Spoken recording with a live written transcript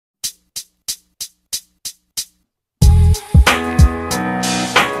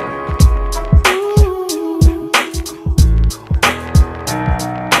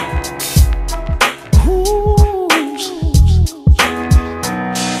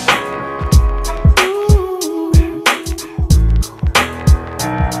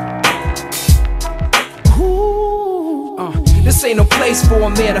grace for a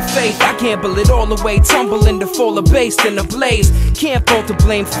man of faith. I gamble it all away, tumbling to fall abased in a blaze. Can't fault to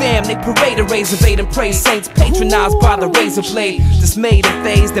blame fam, they parade a razor blade and praise saints patronized by the razor blade. Dismayed and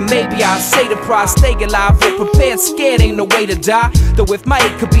phased, and maybe I'll say the prize. Stay alive, we're prepared, scared, ain't no way to die. Though if my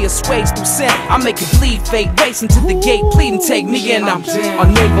hate could be assuaged through sin, I make it bleed, fade, racing to the gate, pleading, take me in. I'm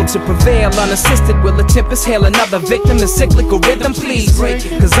unable to prevail, unassisted, will attempt to hail another victim in cyclical rhythm, please.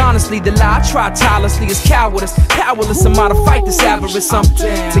 Cause honestly, the lie I try tirelessly is cowardice. Powerless am I to fight this avarice. I'm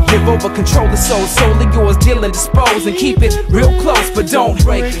to give over control of soul, solely yours, deal and dispose, and keep it real close, but don't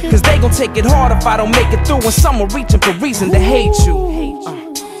break. Cause they gon' take it hard if I don't make it through, and someone reaching for reason to hate you.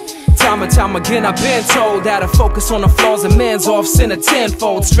 Time and time again I've been told how to focus on the flaws of men's off sinner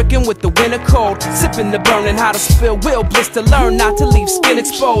tenfold. Stricken with the winter cold, sipping the burning, how to spill will bliss to learn not to leave skin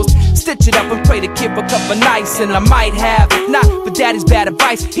exposed. Stitch it up and pray to give a cup of nice, and I might have, if not for daddy's bad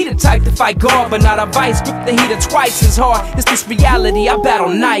advice. He the type to fight God but not a vice, grip the heater twice as hard. It's this reality I battle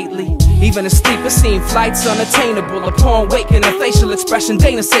nightly. Even in sleep it seemed flights unattainable. Upon waking a facial expression,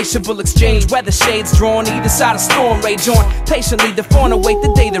 Dana insatiable exchange. Weather shades drawn, either side of storm rage on. Patiently defawn, await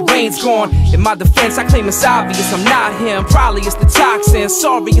the day the rain's gone. In my defense I claim it's obvious I'm not him. Probably it's the toxin,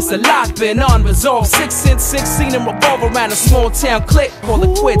 sorry it's a lot been unresolved. 6 since 16 and revolve around a small town clique. Call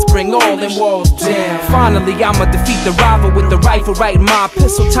it quits, bring all in walls down. Finally I'ma defeat the rival with the rifle right in my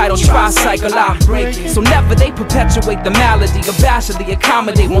epistle title tricycle. I break it, so never they perpetuate the malady. Abashedly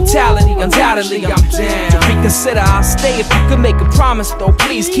accommodate mortality. Undoubtedly I'm down to reconsider, I'll stay if you can make a promise though.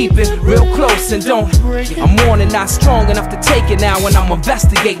 Please keep it real close and don't break it. I'm warning, not strong enough to take it now, and I'm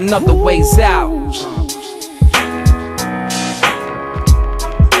investigating other ways out.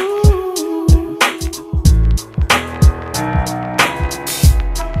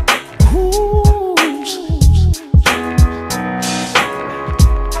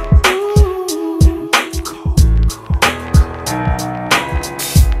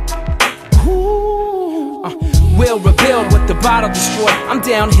 Will rebuild what the bottle destroyed. I'm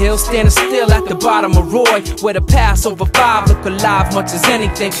downhill, standing still at the bottom of Roy, where the past over 5 look alive much as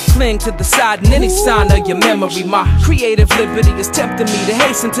anything. Cling to the side in any sign of your memory. My creative liberty is tempting me to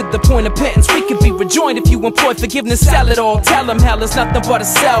hasten to the point of penance. We could be rejoined if you employ forgiveness. Sell it all, tell them hell is nothing but a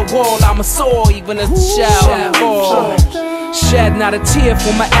cell wall. I'm a soul even as the shell falls. Shed not a tear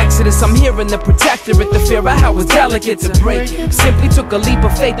for my exodus. I'm hearing the protectorate. The fear I had was delicate to break. Simply took a leap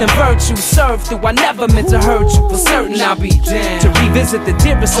of faith and virtue. Served through, I never meant to hurt you. For certain I'll be down to revisit the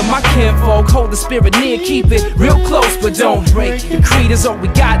dearest of my kinfolk. Hold the spirit near, keep it real close, but don't break. The creed is all we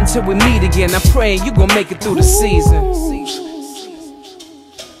got until we meet again. I'm praying you gon' make it through the season.